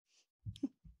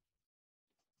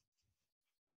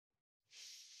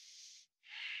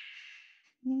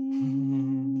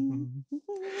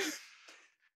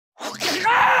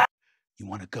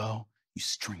want to go? You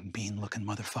string bean looking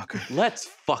motherfucker. Let's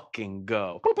fucking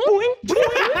go.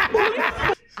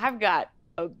 I've got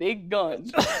a big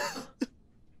gun.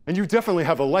 And you definitely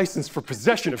have a license for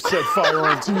possession of said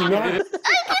firearm, do you not? I can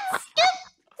skip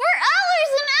for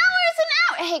hours and hours and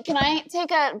hours. Hey, can I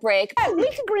take a break? Yeah,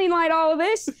 we can greenlight all of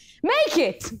this. Make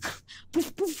it.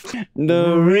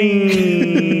 The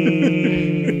ring.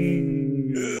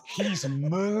 He's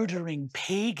murdering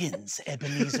pagans,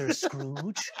 Ebenezer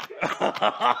Scrooge.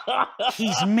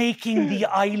 He's making the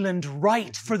island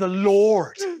right for the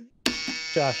Lord.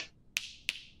 Josh.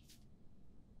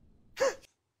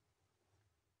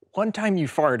 One time you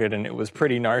farted and it was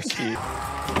pretty nasty.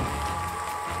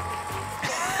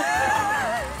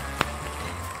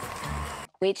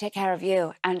 We take care of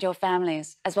you and your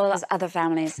families, as well as other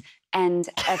families, and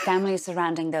families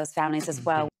surrounding those families as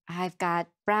well. I've got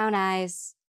brown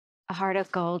eyes, a heart of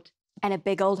gold, and a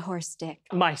big old horse dick.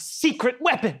 My secret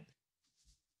weapon.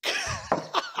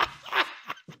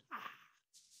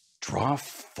 Draw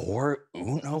 4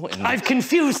 Uno and... I've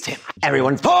confused him.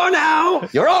 Everyone's poor now!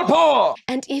 You're all poor!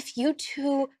 And if you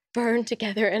two burn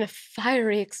together in a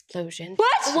fiery explosion...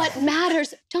 What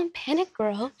matters... Don't panic,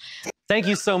 girl. Thank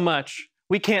you so much.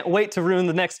 We can't wait to ruin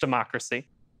the next democracy.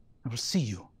 I will see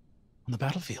you on the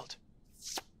battlefield.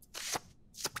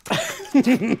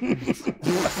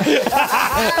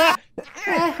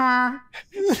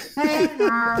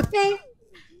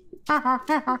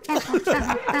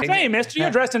 Hey, mister,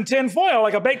 you're dressed in tin foil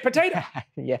like a baked potato.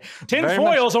 Yeah. Tin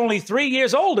foil's only 3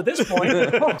 years old at this point.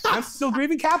 I'm still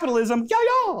grieving capitalism.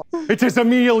 Yo-yo! It is a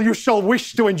meal you shall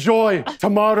wish to enjoy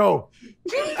tomorrow.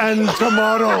 And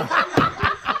tomorrow.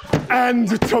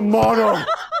 And tomorrow.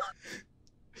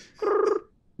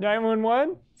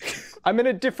 911? I'm in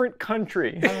a different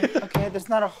country. Okay, there's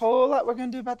not a whole lot we're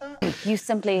gonna do about that. You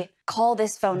simply call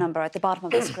this phone number at the bottom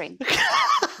of the screen.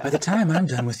 By the time I'm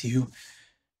done with you,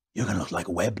 you're gonna look like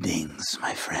webdings,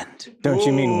 my friend. Don't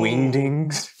you mean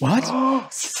wingdings? What?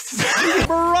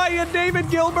 Mariah David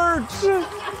Gilbert!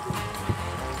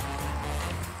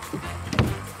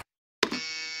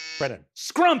 Brennan.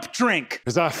 Scrump drink!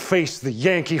 As I face the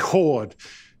Yankee horde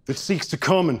that seeks to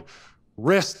come and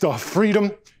wrest our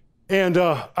freedom and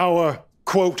our,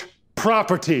 quote,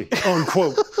 property,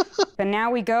 unquote. And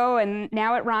now we go, and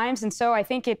now it rhymes, and so I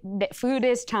think food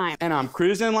is time. And I'm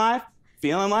cruising life,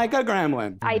 feeling like a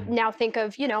gremlin. I now think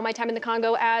of, my time in the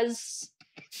Congo as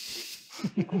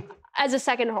a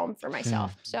second home for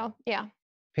myself. So, yeah.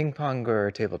 Ping pong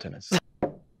or table tennis?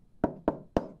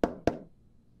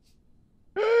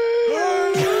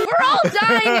 We're all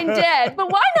dying and dead, but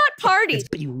why not party?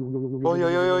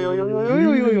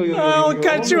 I'll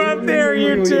cut you up there,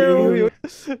 you two.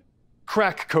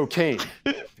 Crack cocaine,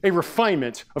 a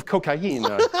refinement of cocaine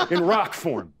in rock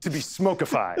form to be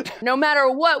smokified. No matter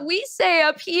what we say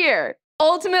up here,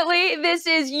 ultimately, this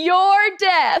is your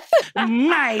death.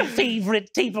 My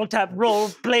favorite tabletop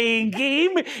role-playing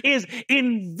game is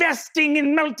investing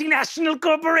in multinational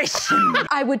corporations.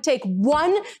 I would take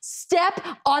one step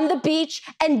on the beach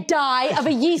and die of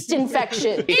a yeast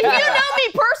infection. If you know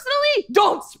me personally,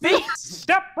 don't speak.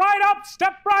 Step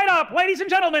right up, ladies and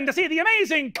gentlemen, to see the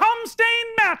amazing cum-stained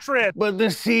mattress. But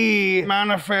the sea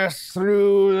manifests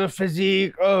through the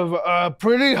physique of a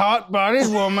pretty hot-bodied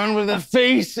woman with the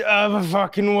face of a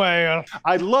fucking whale.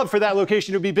 I'd love for that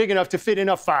location to be big enough to fit in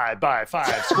a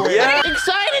 5x5 square. Yeah.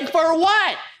 Excited for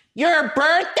what? Your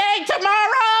birthday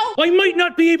tomorrow? I might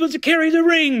not be able to carry the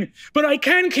ring, but I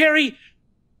can carry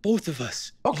both of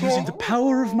us using the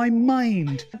power of my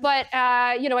mind. But,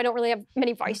 I don't really have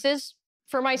many vices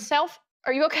for myself.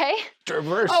 Are you okay?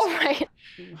 Reverse. Oh, right.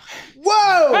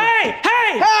 Whoa! Hey!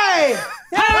 Hey! Hey!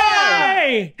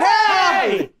 Hey!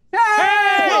 Hey!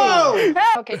 Hey! Whoa!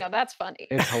 Okay, no, that's funny.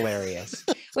 It's hilarious.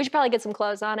 We should probably get some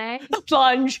clothes on, eh?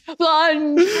 Plunge,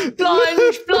 plunge,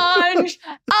 plunge, plunge.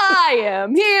 I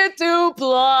am here to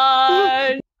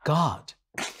plunge. God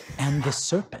and the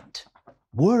serpent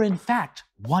were in fact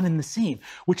one and the same,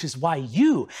 which is why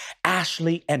you,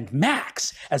 Ashley and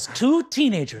Max, as 2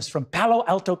 teenagers from Palo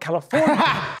Alto, California.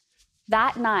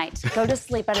 That night, go to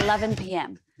sleep at 11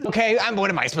 p.m. Okay, what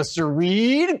am I supposed to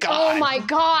read? God. Oh my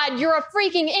God, you're a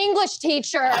freaking English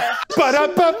teacher.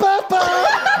 Ba-da-ba-ba-ba!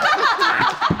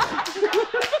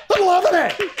 I'm loving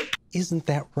it! Isn't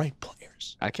that right,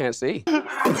 players? I can't see.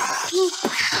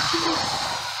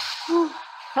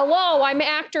 Hello, I'm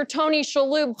actor Tony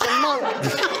Shalhoub from Monk.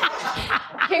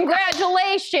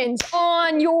 Congratulations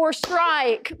on your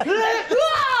strike.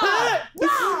 Yeah!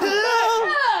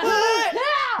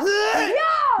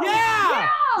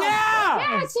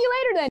 Yeah, see you later then.